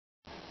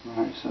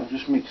Right, so I've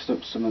just mixed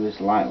up some of this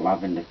light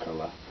lavender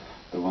colour,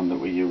 the one that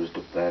we used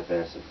up there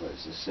basically,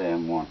 it's the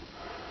same one.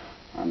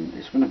 And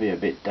it's going to be a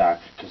bit dark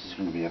because there's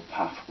going to be a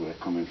pathway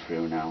coming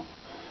through now,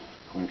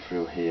 coming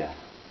through here.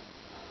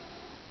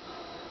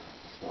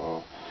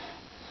 So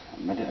I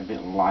made it a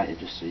bit lighter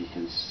just so you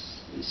can,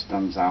 it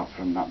stands out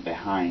from that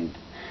behind.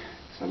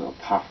 It's a little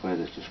pathway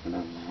that's just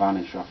going to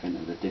vanish off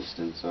into the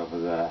distance over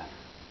there.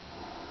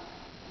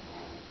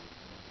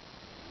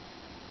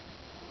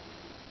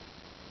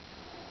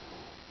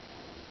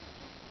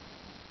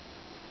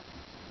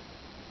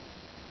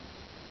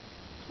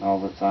 All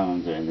the time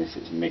I'm doing this,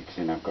 it's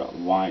mixing. I've got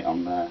white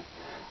on there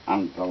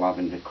and the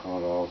lavender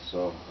colour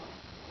also.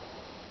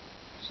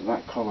 So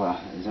that colour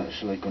is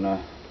actually going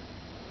to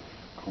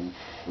come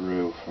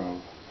through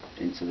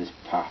into this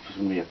path. There's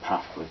going to be a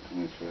pathway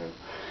coming through.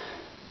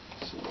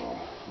 So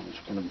I'm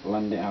just going to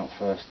blend it out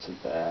first to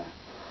there,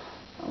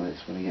 and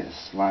it's going to get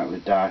slightly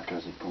darker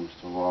as it comes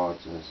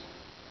towards us.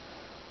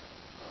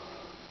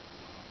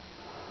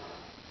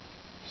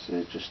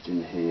 So just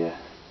in here,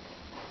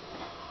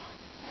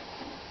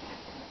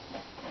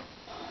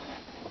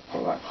 I'll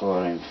put that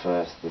colour in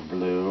first, the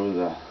blue,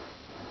 the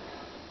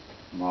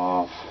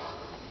mauve.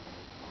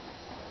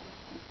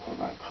 Put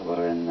that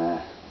colour in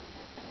there.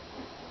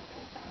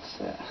 That's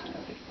it.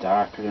 It'll be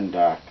darker and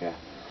darker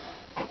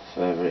the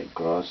further it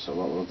goes. So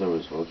what we'll do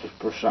is we'll just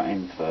brush that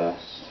in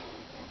first.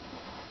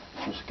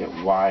 Just get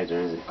wider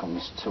as it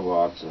comes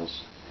towards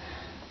us.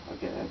 I'll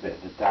get a bit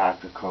of the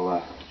darker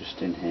colour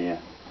just in here.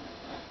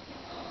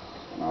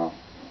 And I'll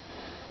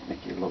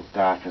make it look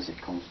dark as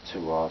it comes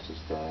towards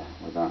us there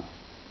with that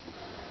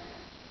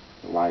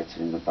lighter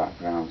in the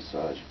background.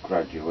 So it's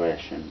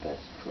graduation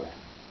basically.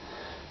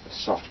 A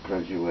soft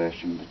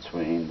graduation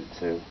between the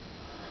two.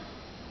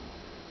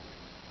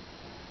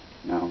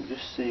 Now I'm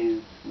just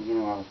seeing, we're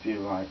going to have a few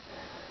like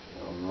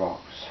little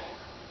rocks.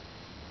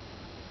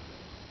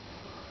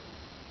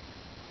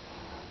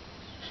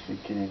 Just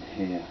thinking in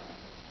here,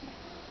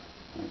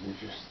 maybe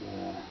just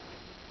there,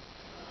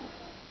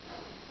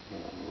 a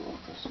little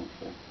rock or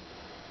something.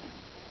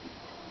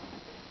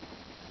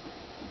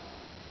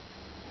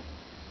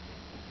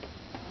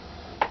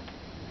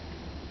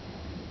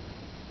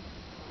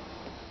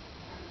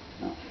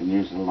 Now you can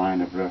use the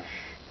liner brush.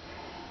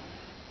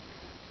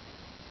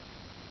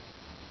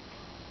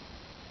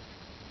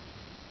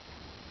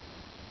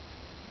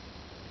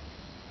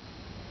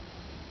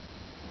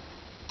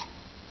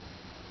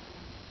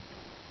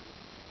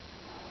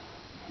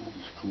 I'll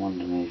just come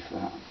underneath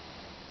that.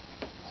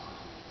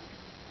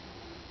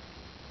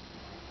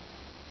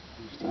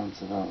 Just down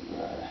to about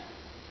there.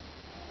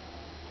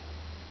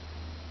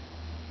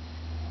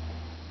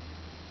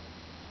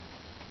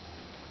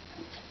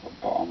 Let's put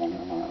bottom on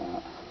it like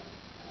that.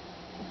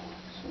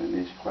 So it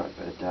needs quite a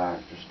bit of dark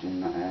just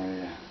in that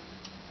area.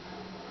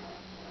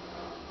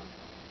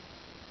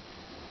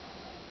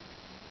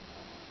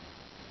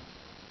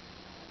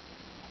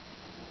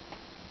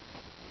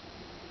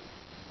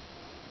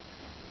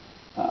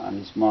 And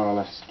it's more or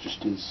less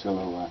just in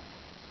silhouette.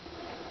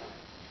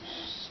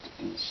 Just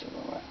in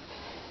silhouette.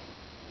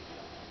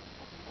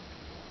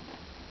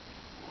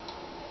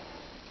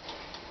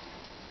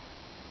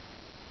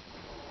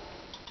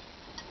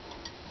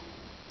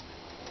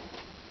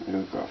 And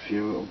we've got a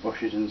few little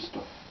bushes and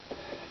stuff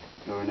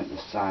going at the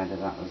side of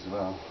that as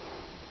well.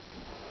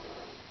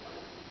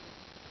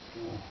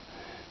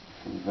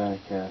 So be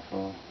very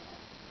careful.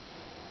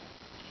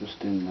 It's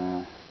just in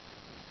there.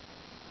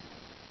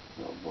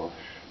 Little bush.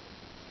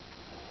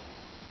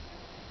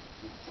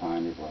 A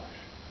tiny bush.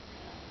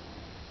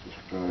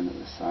 Just growing at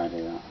the side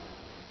of that.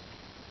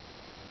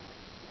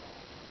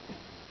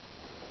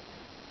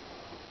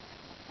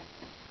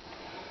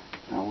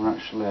 Now we'll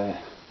actually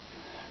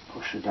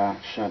push a dark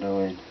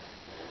shadow in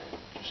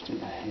just in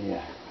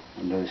here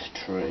under this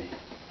tree.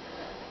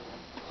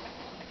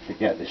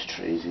 Forget this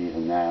tree's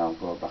even there, I'll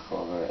go back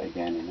over it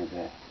again in a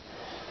bit.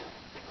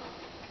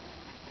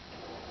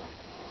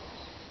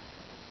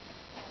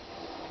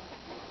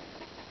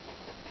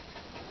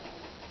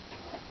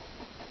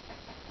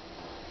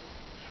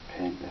 Just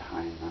paint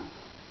behind that.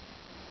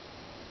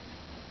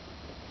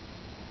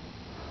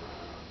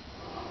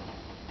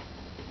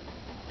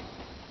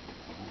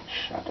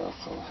 Shadow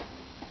colour.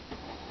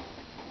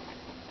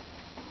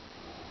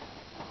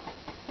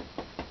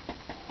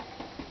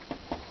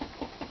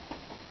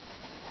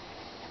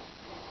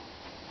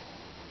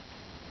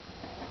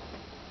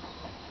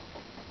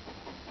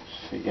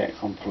 Forget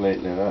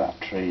completely that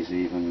that tree's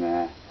even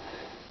there.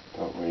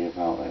 Don't worry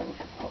about it, we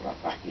can put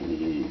that back in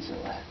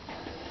easily.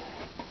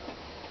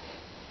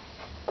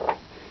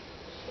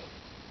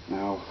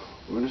 Now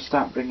we're going to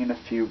start bringing a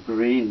few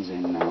greens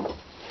in now.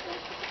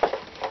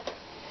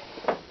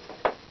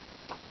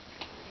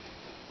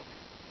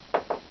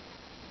 So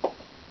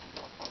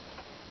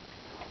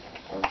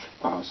I'll just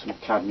put out some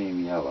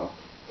cadmium yellow.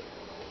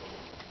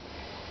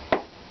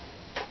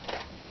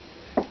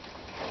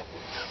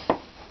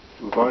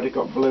 We've already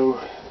got blue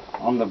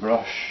on the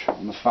brush,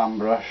 on the fan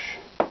brush.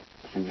 You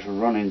can just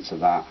run into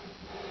that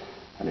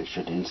and it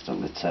should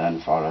instantly turn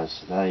for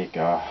us. So there you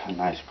go, a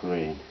nice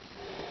green.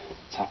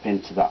 Tap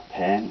into that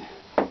paint.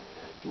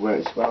 It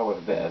works well with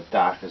a bit of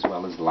dark as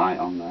well as light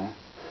on there.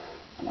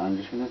 And I'm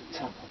just going to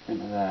tap up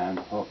into there and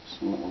put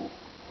some little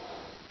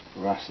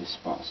grassy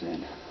spots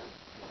in.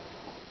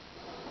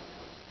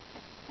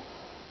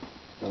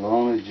 They'll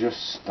only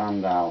just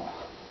stand out.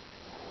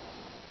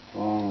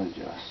 Only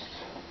just.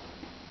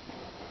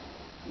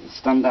 They'll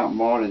stand out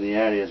more in the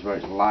areas where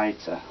it's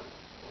lighter.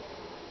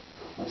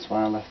 That's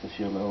why I left a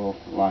few little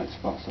light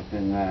spots up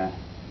in there.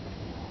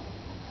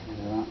 See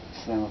that?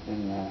 Same up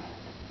in there.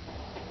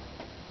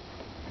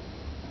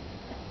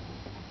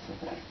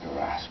 There's a bit of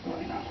grass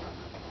going on.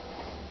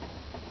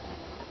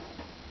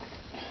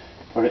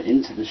 Put it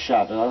into the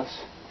shadows.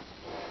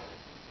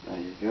 There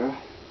you go.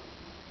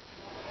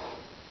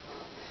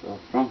 So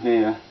from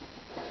here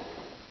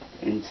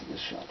into the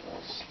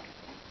shadows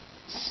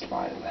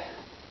slightly.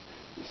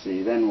 You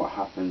see, then what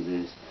happens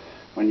is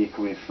when you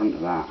come in front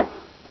of that,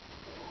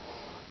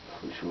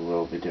 which we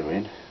will be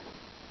doing,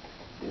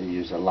 you'll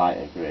use a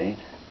lighter green.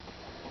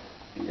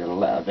 You'll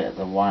let a bit of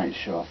the white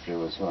show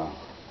through as well.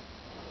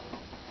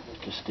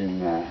 Just in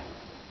there.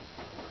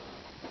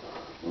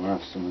 We'll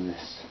have some of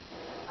this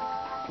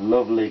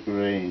lovely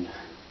green.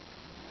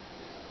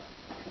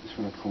 It's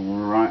going to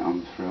come right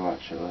on through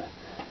actually,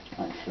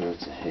 right through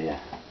to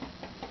here.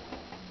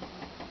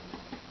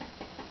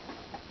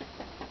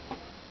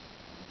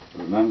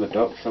 Remember,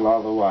 don't fill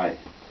all the white.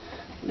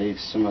 Leave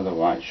some of the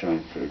white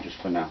showing through just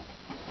for now.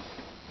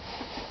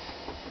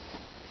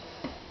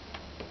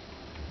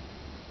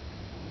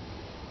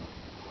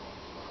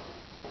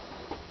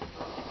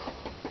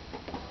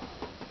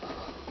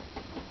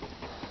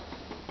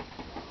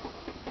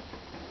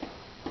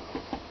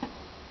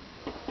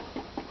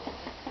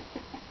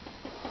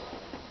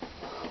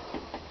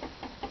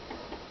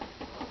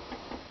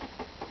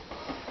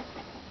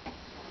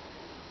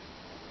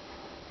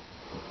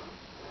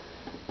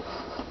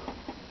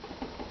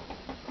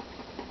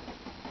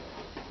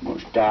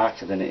 Much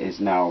darker than it is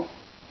now.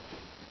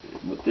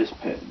 But this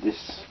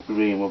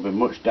green will be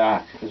much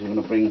darker because we're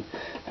going to bring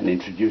and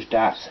introduce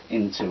darks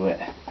into it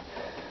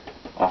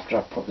after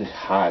I put this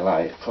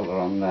highlight colour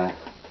on there.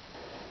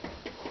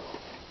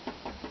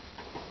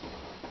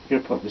 You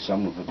could put this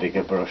on with a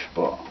bigger brush,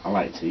 but I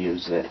like to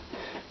use it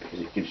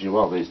because it gives you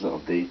all these little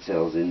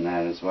details in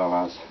there, as well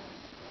as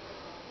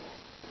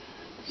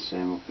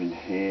same up in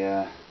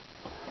here.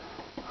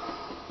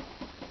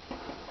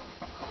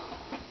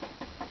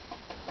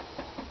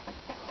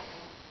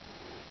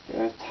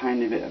 A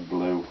tiny bit of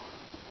blue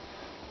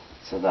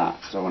to that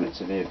because I want it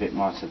to be a bit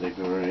more to the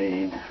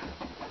green.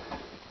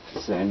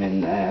 Same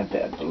in there, a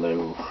bit of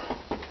blue.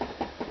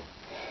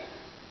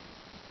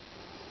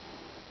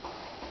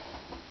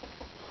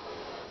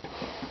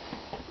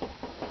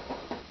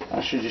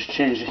 I should just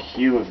change the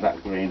hue of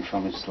that green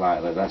from it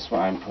slightly. That's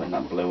why I'm putting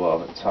that blue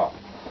over the top.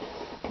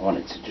 I want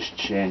it to just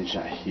change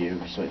that hue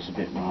so it's a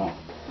bit more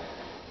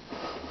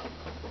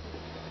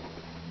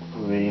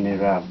greeny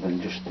rather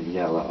than just the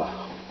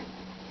yellow.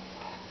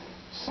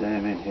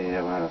 Same in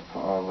here where I put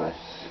all this.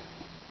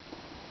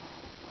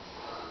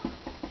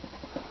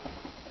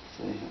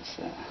 See, that's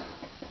it.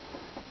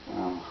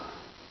 Now,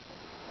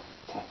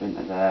 tap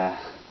into there.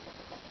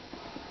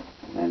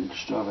 And then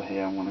just over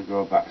here I'm going to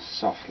go back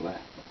softly.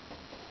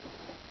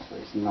 So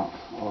it's not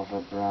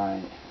over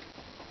bright.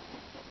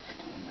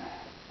 Just in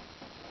there.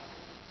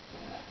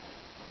 Yeah.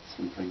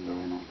 Something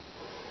going on.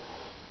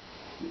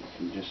 You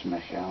can just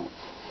make out.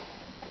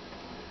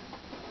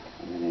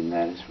 And then in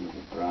there it's going to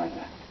be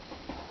brighter.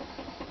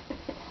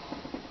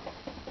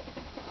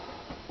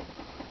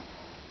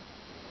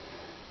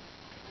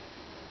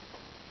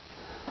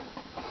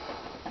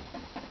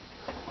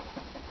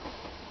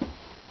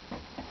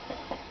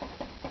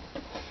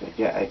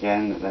 Forget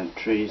again that them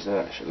trees are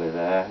actually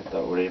there,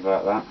 don't worry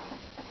about that.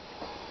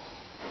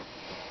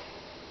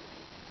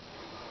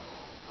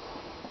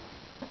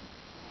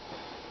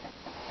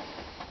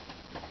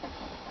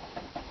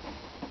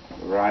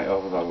 Right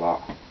over the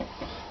lot.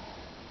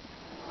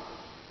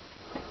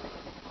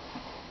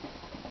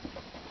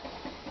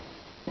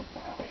 There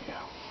we go.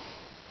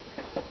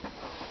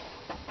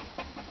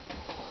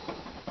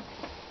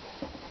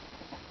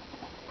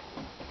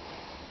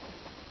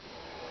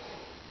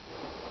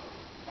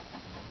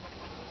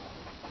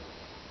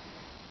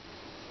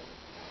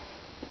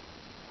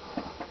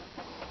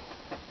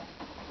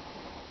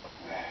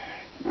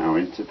 Now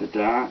into the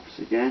darks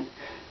again,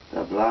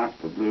 the black,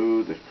 the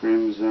blue, the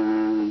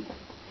crimson,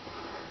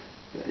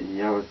 bit of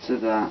yellow to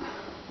that,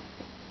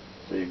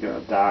 so you've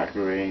got a dark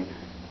green,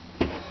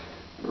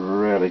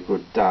 really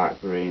good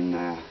dark green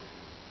there.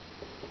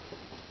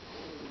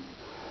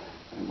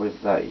 And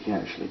with that you can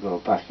actually go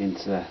back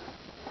into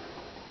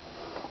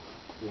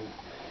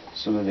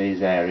some of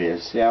these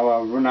areas. See how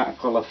I run out of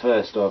colour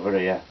first over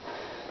here?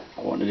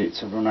 I wanted it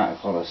to run out of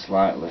colour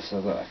slightly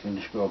so that I can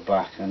just go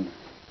back and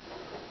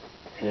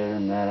here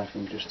and there I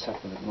can just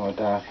tap a bit more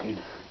dark in,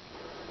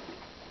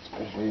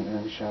 especially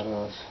in the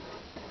shadows.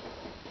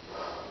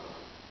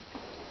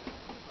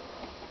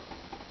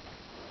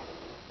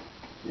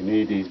 You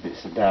need these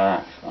bits of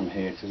dark on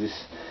here because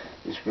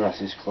this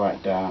grass is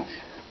quite dark.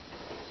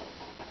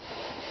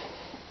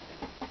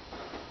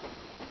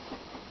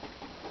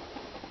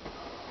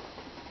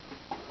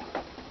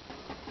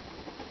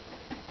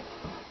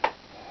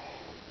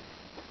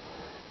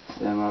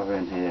 Same over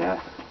in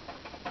here.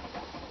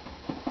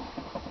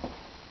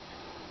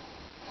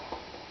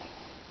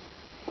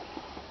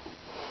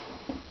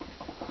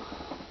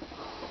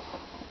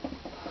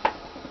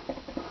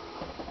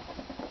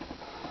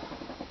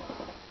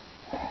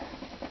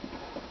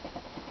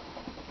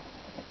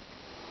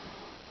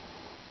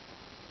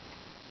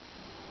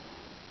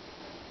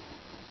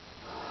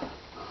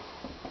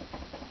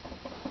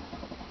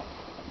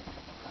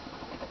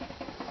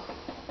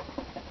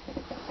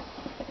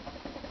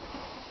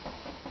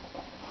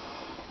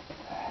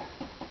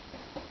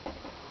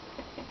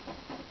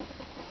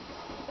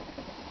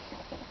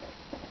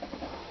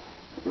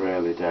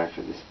 Really dark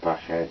at this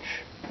back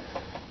edge,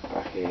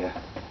 back here.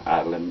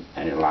 Hardly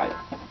any light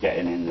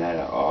getting in there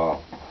at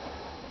all.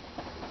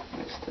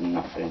 Next to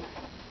nothing.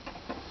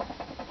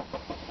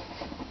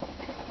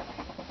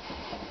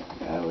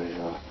 There we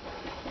go.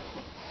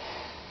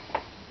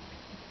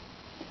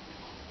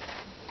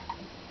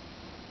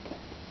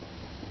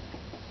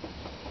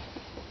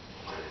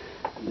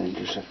 And then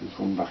just I can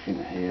come back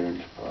into here and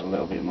just put a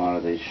little bit more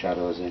of these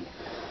shadows in,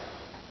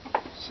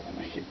 so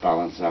make it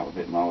balance out a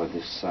bit more with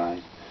this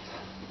side.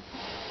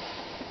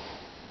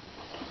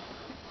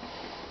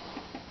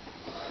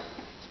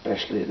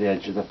 Especially at the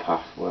edge of the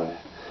path, where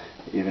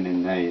even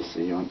in there you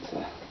see you want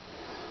to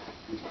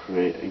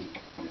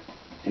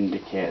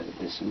indicate that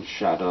there's some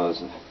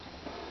shadows of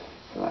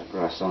that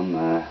grass on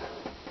there.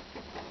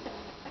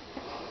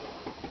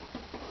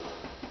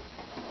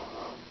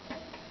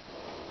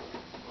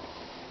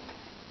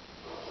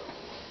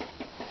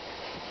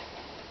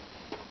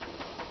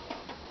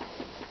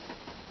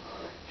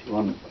 If you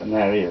want an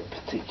area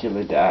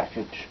particularly dark,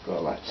 just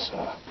go like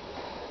so.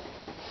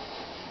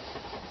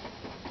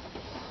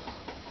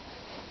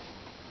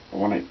 I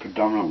want it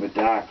predominantly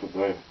dark,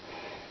 although if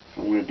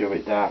I'm going to do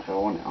it dark I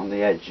want it on the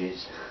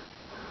edges,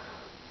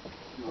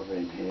 over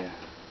in here.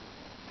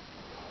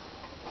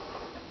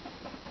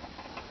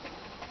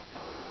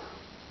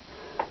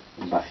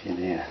 And back in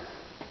here.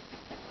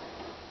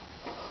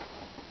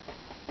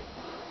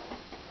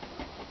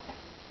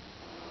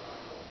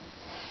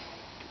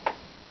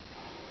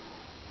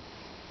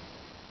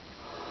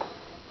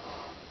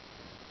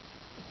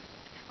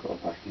 Go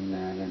back in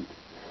there and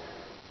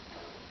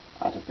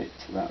add a bit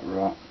to that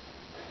rock.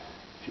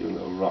 A few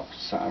little rocks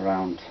sat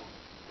around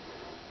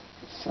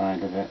the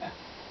side of it.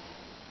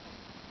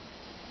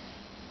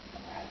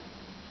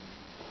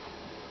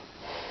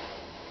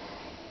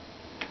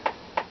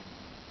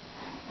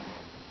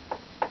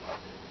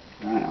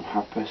 Right, I'm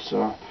happy,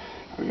 so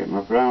I'll get my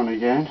brown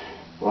again,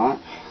 black,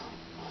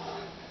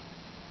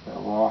 bit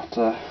of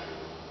water.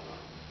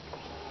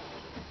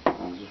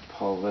 I'll just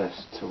pull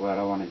this to where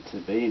I want it to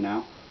be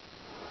now.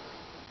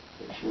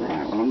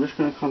 Right, well I'm just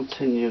going to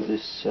continue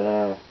this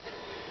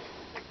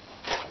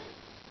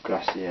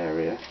grassy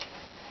area.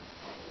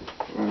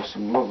 There are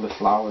some lovely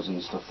flowers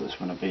and stuff that's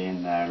going to be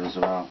in there as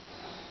well.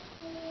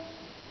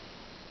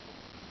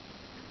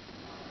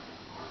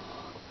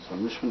 So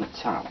I'm just going to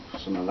tap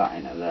some of that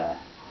into there.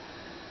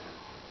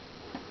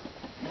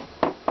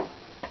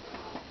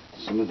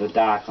 Some of the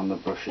dark on the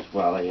brush as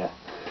well here.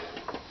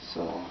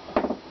 So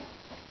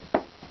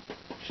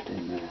just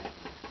in there.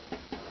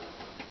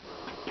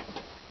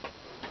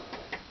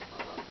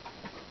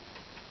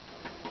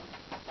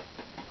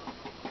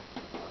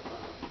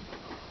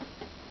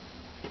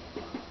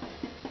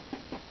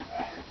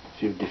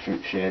 A few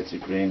different shades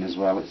of green as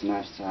well, it's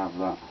nice to have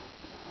that.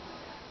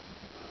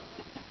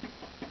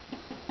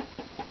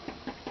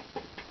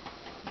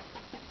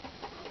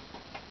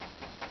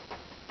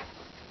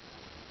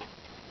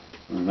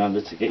 Remember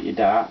to get your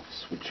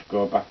darks, which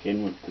go back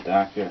in with the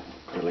darker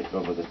acrylic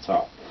over the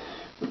top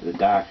with the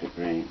darker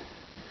green.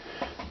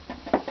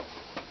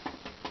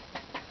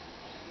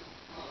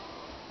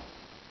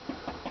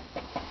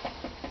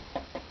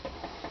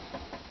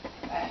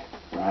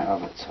 Right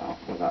over top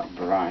with that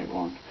bright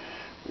one,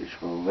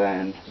 which will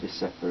then be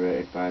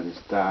separated by this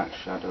dark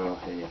shadow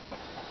here.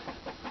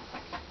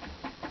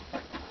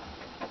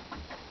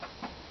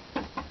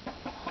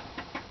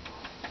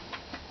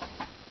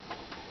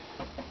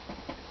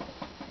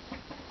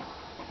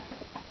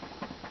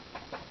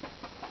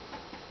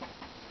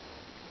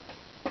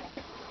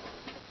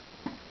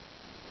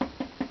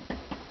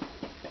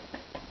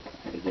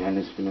 Again,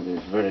 it's going to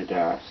be very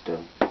dark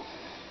still.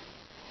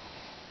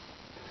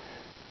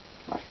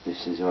 Like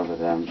this is over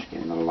there, I'm just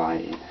getting the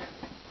light in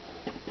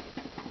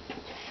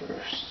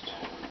first.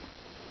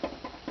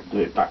 Do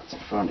it back to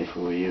front if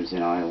we were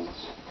using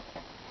oils.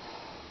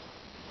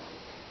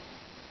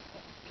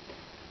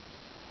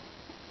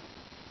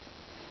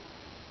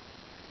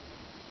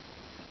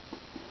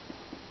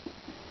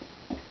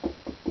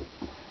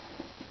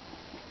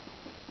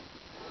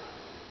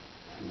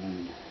 And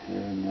then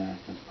here and there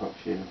I can put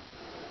a few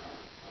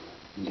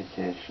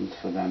indications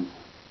for them,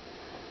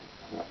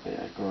 that bit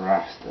of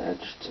grass there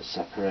just to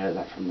separate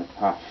that from the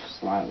path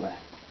slightly.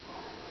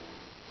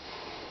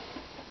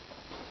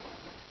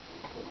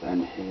 But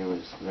then here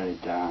was very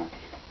dark.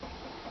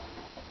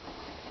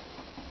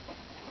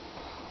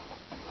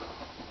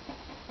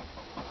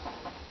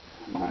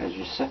 And that is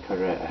your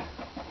separator.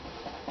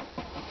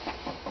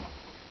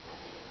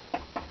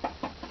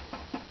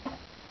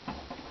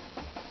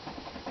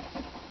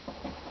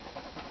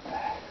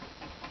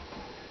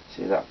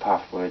 See, that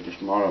pathway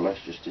just more or less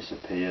just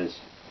disappears.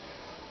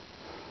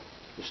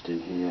 Just in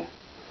here,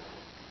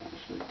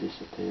 actually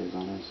disappears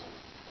on us.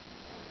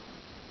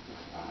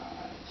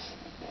 It's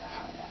a bit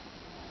higher.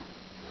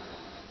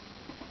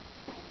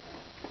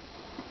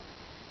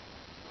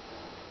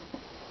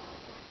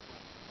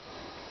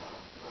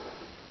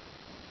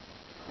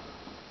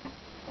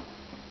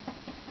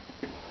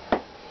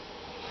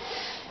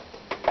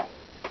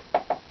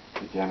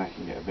 Again, I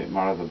can get a bit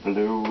more of the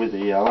blue with the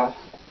yellow,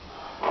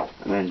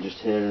 and then just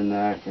here and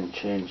there I can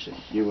change the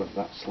hue of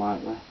that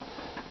slightly.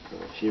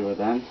 Got a few of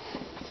them,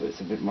 so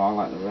it's a bit more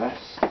like the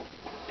rest.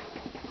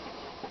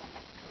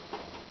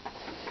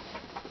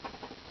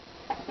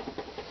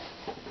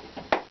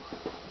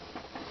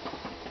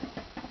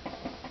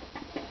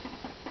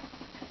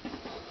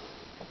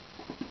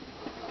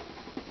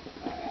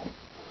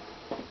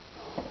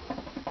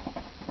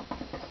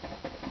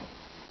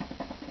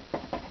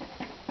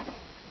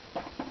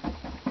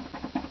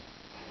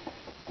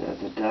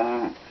 There's the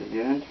dark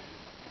again.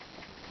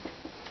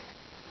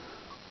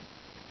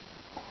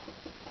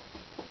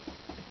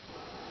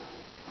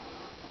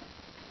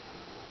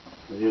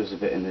 I'll use a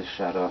bit in this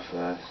shadow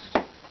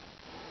first,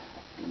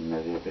 and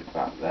maybe a bit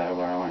back there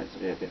where I want it to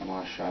be a bit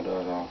more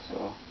shadowed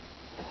also,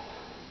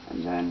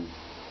 and then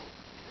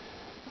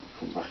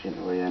come back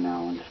into here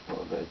now and just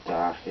put a bit of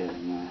dark here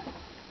and there.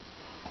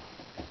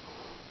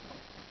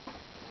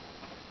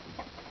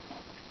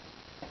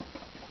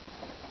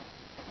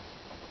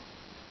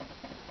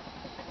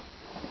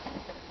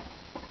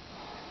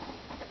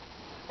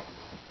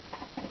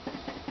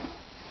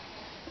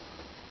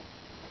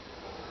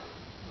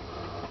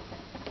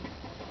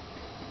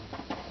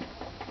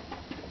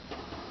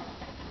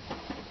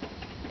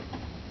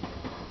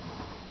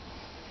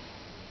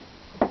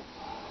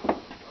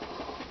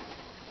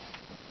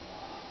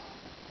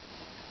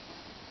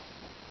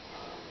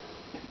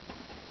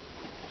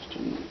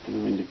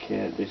 Going to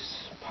indicate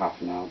this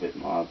path now a bit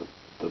more,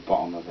 the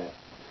bottom of it.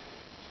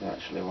 So I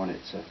actually want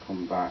it to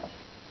come back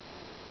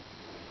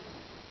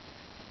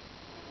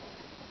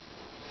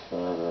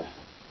further.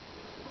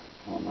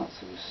 I want that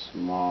to be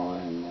smaller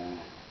in there.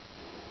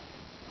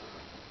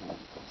 I've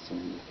got some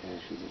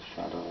indications of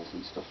shadows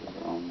and stuff like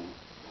that on there.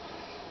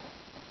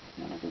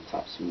 And then I can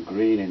tap some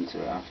green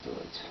into it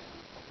afterwards.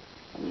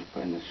 I'm just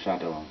putting the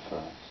shadow on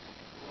first.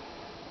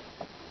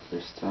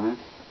 This time.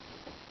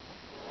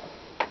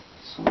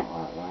 Something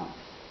like that.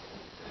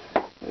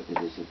 Maybe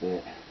there's a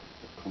bit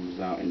that comes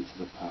out into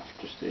the path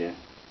just here.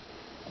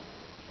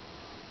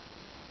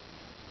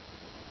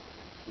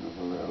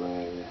 Another little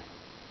area.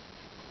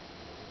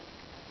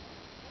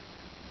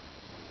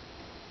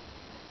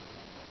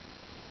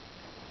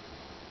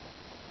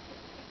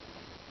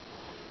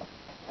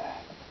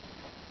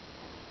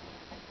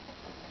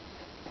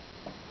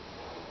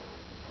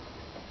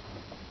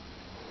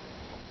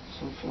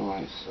 Something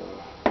like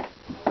so.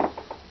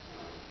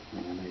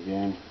 And then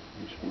again,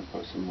 I'm just going to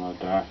put some more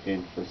dark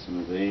in for some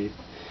of these.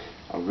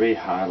 I'll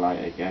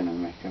re-highlight again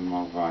and make them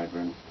more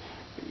vibrant,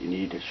 but you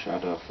need a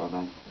shadow for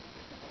them.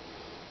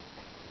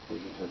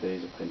 Even for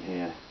these up in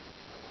here,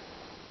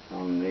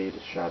 I'll need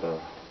a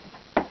shadow.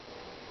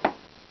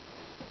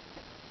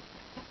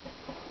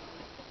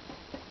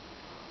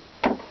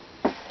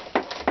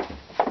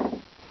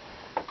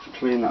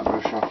 Clean that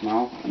brush off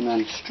now, and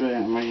then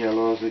straighten my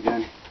yellows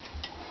again.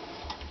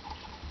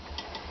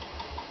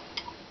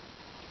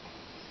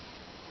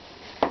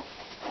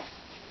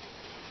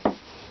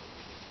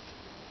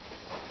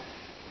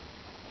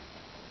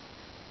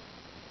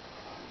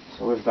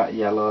 So with that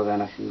yellow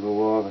then I can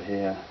go over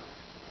here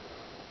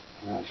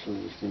and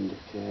actually just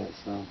indicate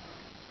so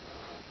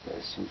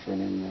there's something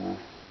in there.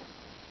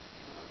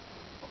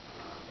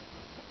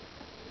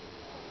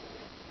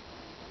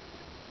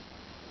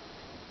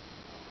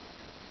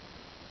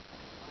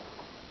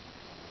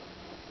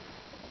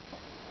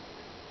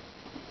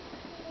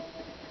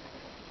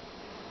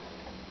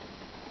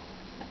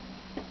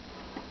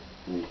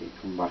 And you can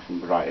come back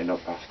and brighten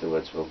up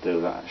afterwards. We'll do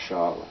that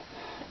shortly.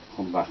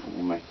 Come back and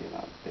we'll make it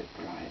that bit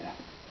brighter.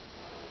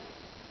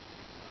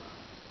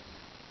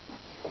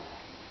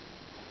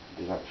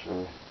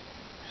 Actually,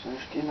 so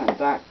just getting that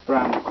dark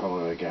brown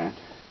colour again,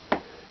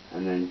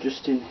 and then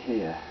just in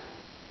here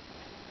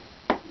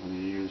I'm going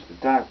to use the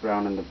dark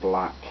brown and the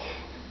black.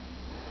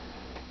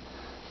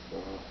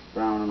 So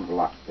brown and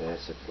black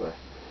basically.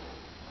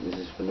 This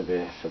is going to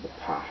be for the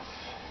path,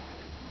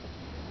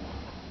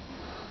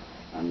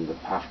 and the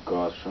path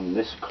goes from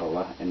this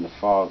colour in the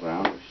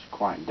foreground, which is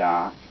quite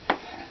dark,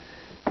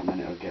 and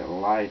then it'll get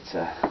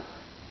lighter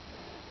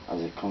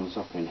as it comes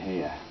up in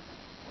here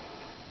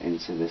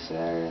into this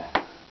area.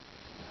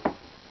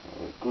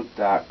 a good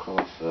dark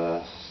colour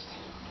first,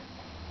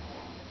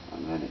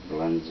 and then it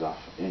blends off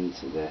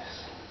into this.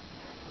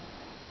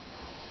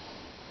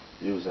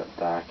 Use that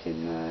dark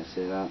in there,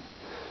 see that?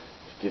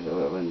 Just give it a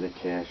little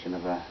indication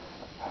of a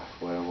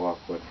pathway, a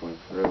walkway coming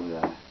through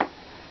there.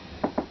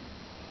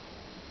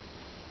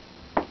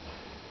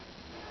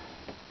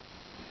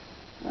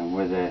 And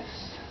with this,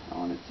 I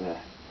want it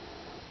to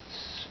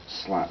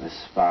slightly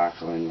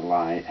sparkle in the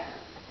light.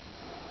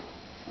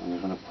 I'm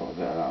just going to put a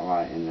bit of that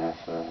light in there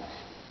first.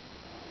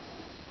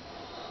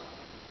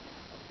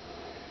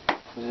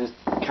 Because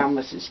the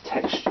canvas is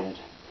textured,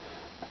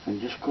 I can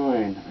just go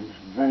in and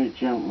just very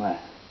gently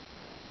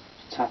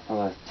tap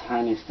the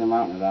tiniest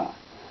amount of that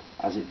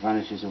as it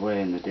vanishes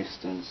away in the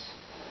distance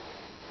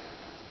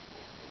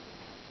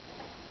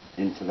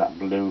into that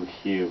blue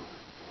hue,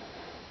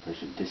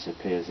 which it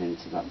disappears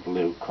into that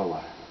blue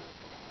colour.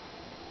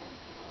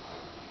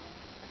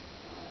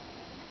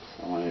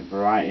 So I want it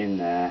bright in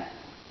there,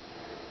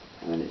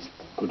 and then it's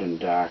good and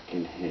dark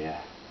in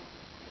here.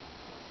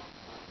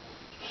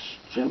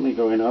 Just gently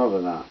going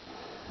over that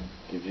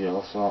gives you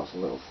all sorts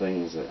of little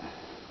things that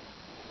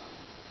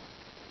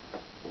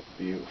look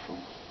beautiful.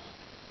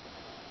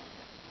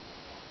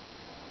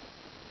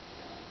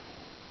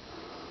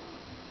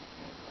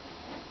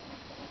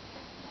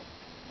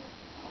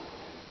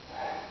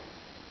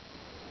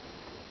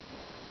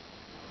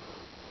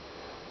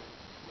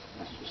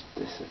 That's just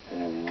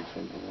disappearing off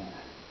into there.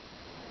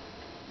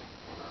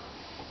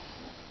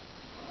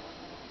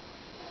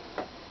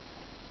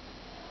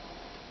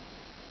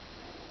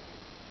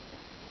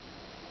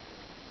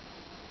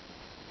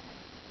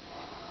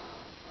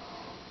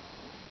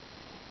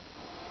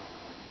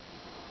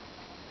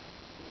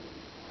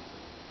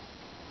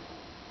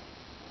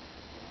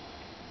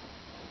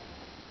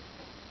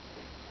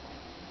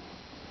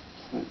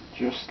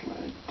 Just let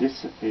it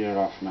disappear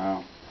off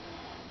now,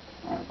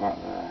 right back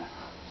there,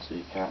 so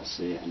you can't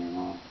see it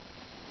anymore.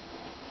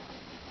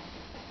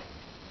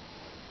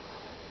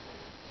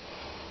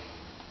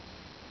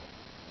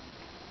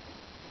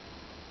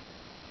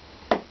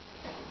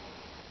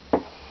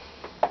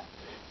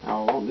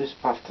 Now I want this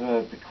path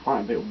to be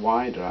quite a bit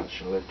wider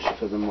actually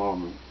for the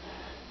moment.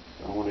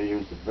 So I want to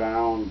use the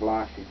brown,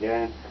 black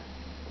again,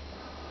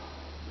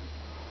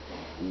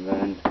 and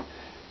then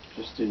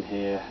just in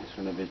here it's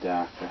going to be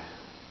darker.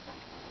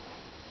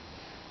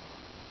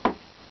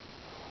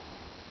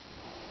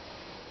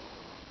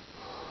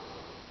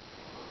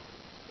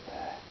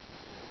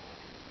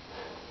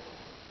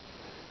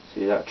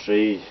 See, that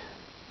tree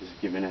is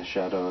giving a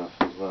shadow off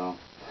as well.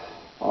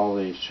 All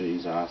these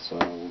trees are, so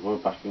we'll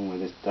go back in with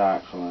this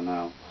dark colour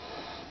now,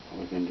 and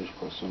we can just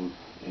put some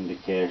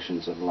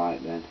indications of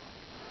light then.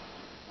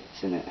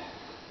 It's in it.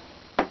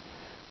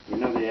 You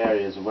know the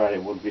areas where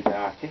it would be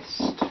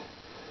darkest,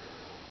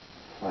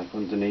 like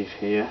underneath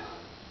here,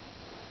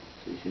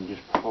 so you can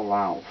just pull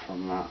out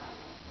from that.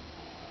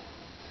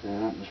 See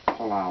that? Just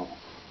pull out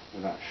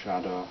with that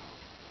shadow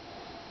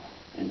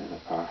into the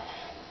path.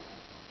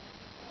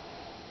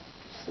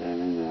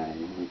 Same in there,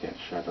 you can get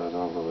shadows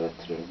all the way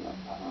through that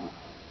part.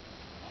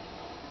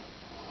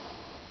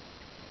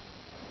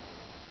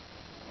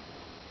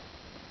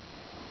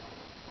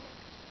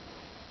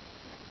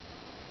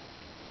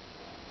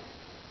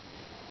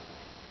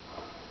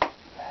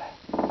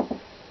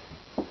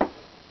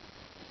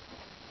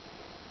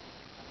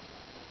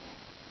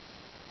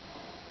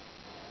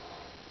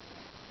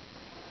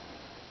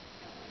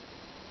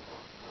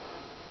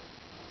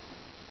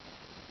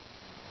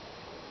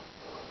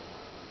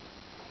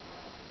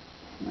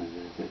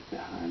 Maybe a bit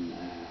behind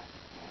there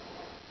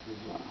as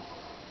well.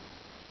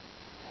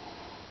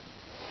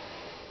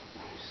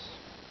 Nice.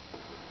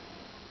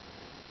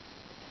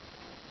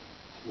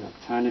 So that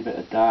tiny bit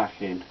of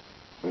dark in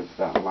with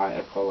that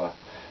lighter colour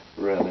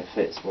really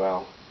fits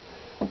well.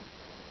 In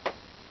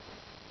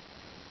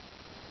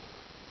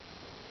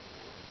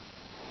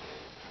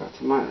fact,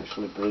 I might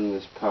actually bring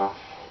this path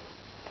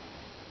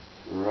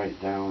right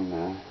down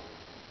there,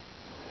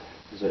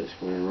 so it's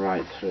going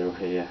right through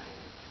here.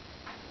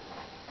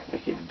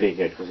 Make it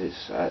bigger because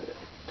it's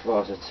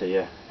closer to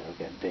you, it'll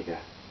get bigger.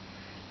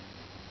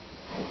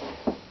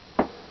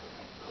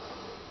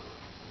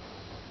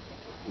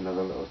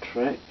 Another little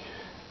trick.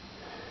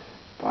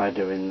 By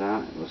doing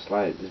that, it looks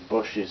like there's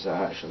bushes that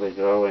are actually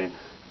growing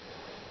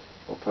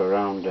up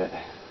around it.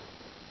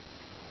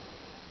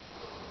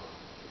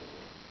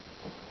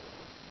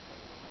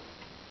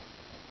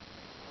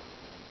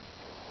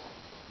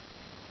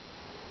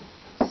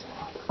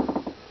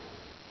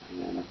 And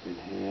then up in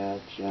here,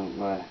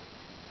 gently.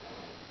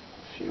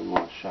 Few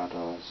more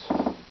shadows.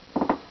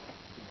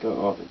 Don't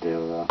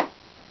overdo that.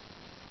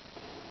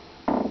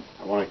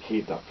 I want to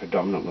keep that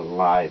predominantly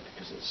light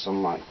because it's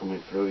sunlight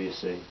coming through, you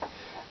see.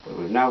 But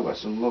we've now got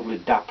some lovely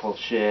dappled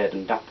shade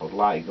and dappled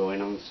light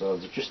going on, so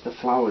there's just the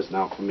flowers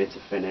now for me to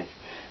finish.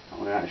 I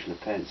want to actually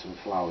paint some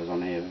flowers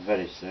on here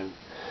very soon.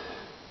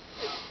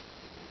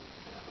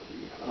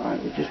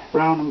 Alright, with just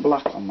brown and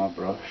black on my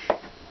brush,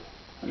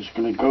 I'm just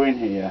going to go in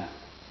here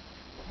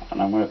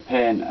and I'm going to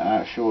paint an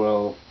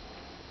actual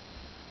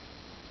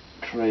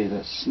tree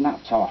that's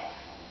snapped off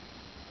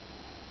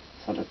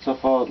It's had a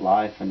tough old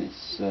life, and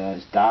it's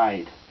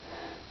died,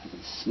 and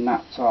it's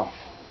snapped off.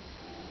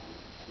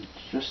 So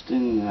just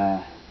in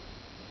there,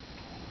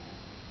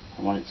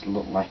 I want it to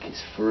look like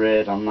it's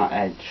frayed on that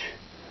edge.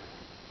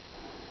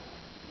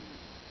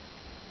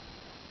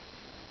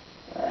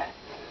 There.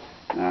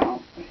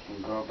 Now you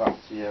can go back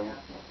to your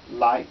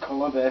light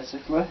colour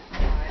basically,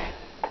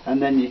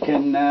 and then you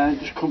can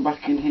just come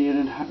back in here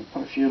and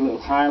put a few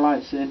little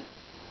highlights in.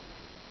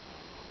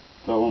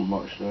 Don't want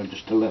much though,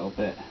 just a little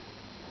bit.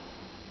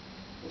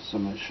 There's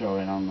something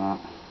showing on that.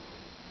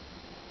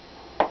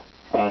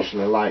 I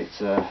actually like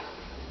to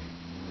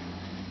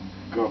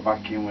go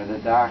back in with the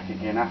dark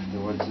again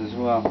afterwards as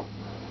well.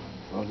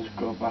 So I'll just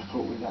go back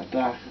up with that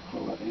darker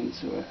colour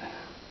into it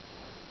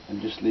and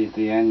just leave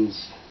the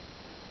ends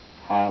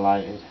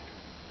highlighted.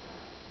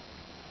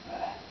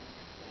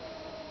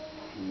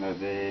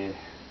 Maybe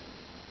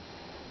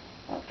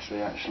that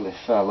tree actually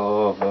fell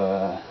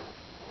over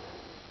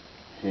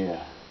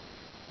here.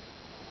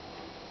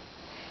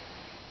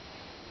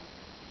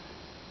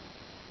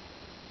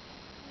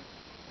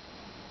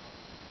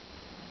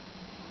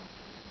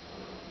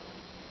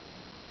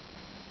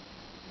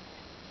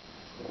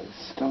 So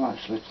it's still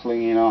actually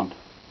clinging on.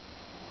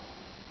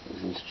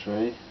 There's this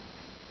tree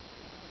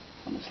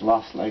on its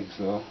last legs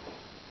though.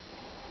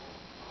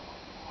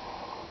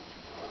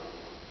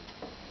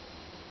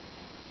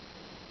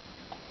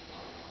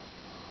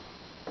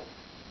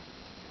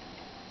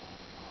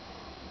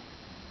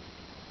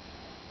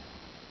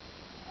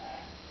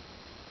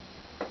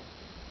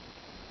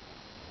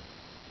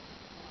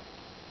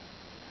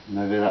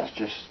 Maybe that's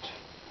just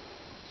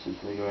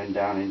simply going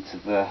down into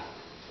the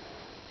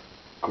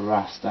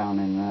grass down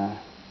in there.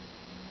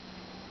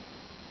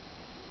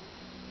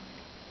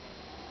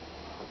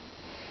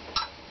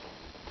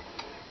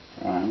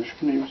 Right, I'm just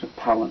going to use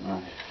a palette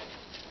knife.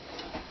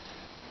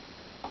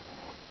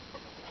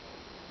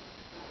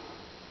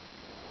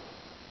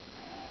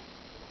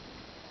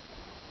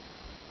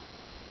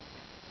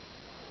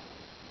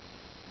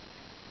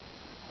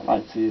 I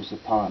like to use the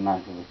palette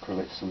knife with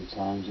acrylic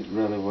sometimes, it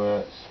really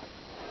works.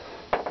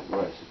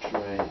 Where's the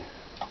tree?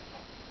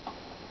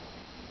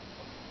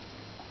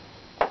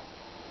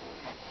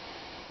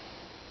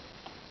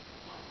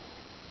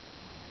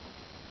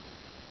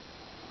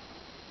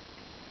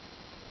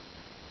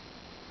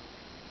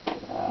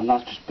 And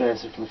that's just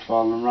basically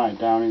fallen right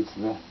down into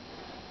the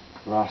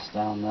grass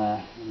down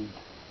there and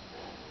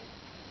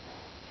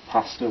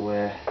passed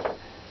away.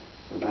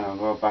 So then I'll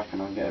go back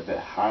and I'll get a bit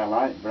of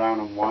highlight, brown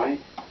and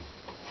white.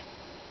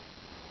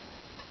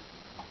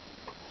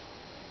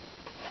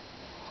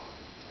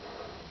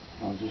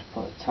 I'll just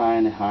put a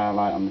tiny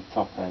highlight on the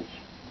top edge,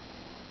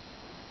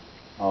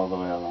 all the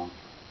way along.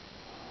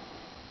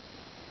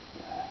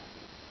 There.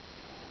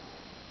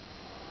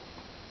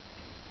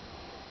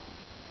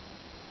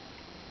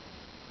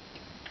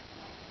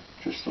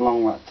 Just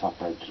along that top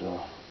edge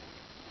though.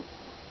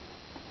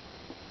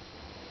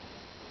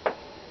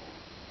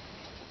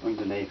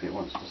 Underneath it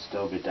wants to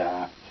still be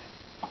dark.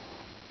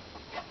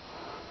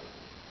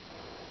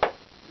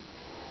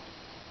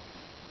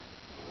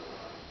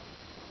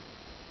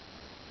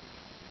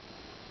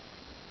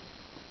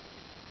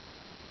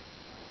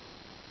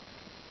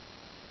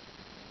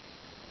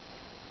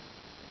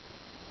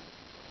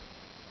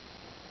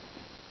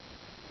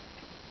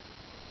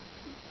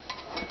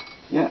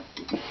 Yeah,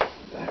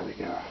 there we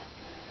go.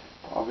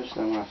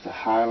 Obviously I'm going to have to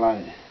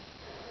highlight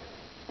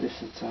this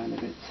a tiny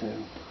bit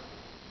too.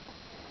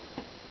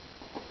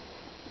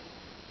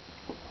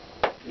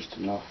 Just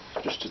enough,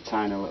 just a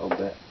tiny little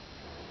bit.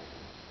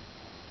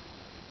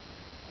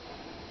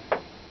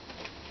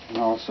 And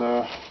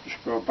also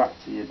just go back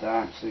to your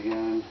darks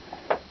again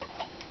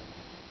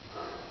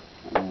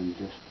and then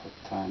just put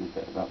a tiny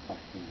bit of that back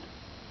in.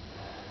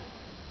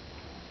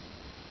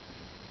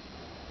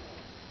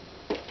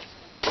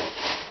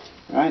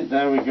 Right,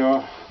 there we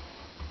go.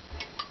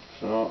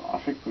 So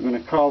I think we're going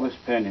to call this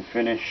painting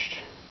finished.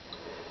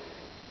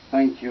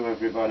 Thank you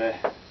everybody.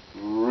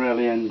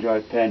 Really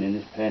enjoyed painting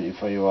this painting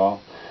for you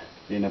all.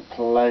 It's been a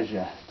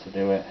pleasure to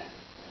do it.